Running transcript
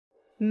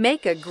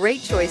Make a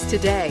great choice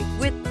today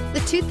with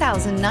the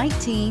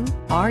 2019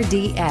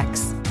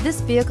 RDX. This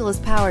vehicle is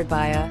powered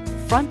by a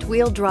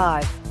front-wheel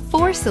drive,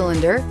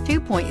 4-cylinder,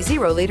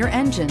 2.0-liter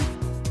engine.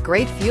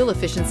 Great fuel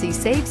efficiency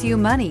saves you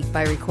money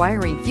by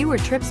requiring fewer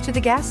trips to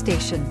the gas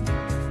station.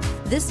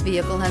 This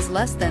vehicle has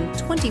less than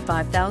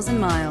 25,000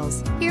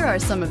 miles. Here are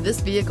some of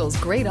this vehicle's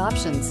great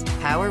options: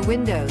 power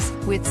windows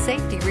with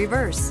safety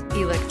reverse,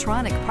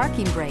 electronic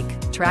parking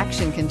brake,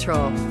 traction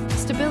control,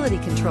 stability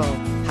control,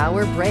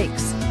 power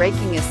brakes,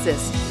 braking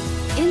assist.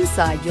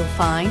 Inside you'll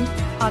find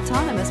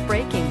autonomous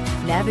braking,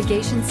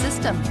 navigation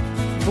system,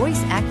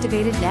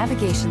 voice-activated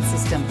navigation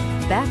system,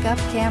 backup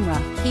camera,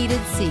 heated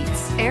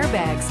seats,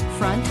 airbags,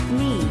 front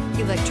knee,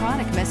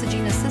 electronic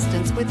messaging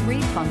assistance with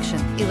read function,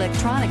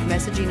 electronic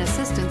messaging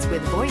assistance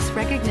with voice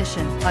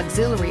recognition,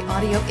 auxiliary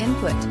audio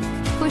input,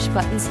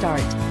 push-button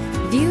start.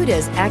 Viewed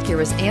as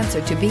Acura's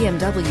answer to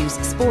BMW's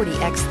sporty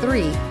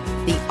X3,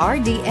 the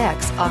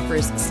RDX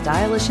offers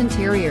stylish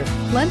interior,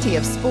 plenty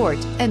of sport,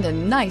 and a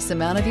nice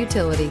amount of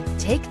utility.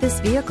 Take this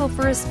vehicle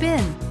for a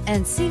spin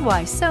and see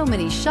why so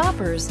many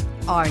shoppers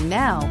are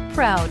now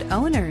proud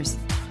owners.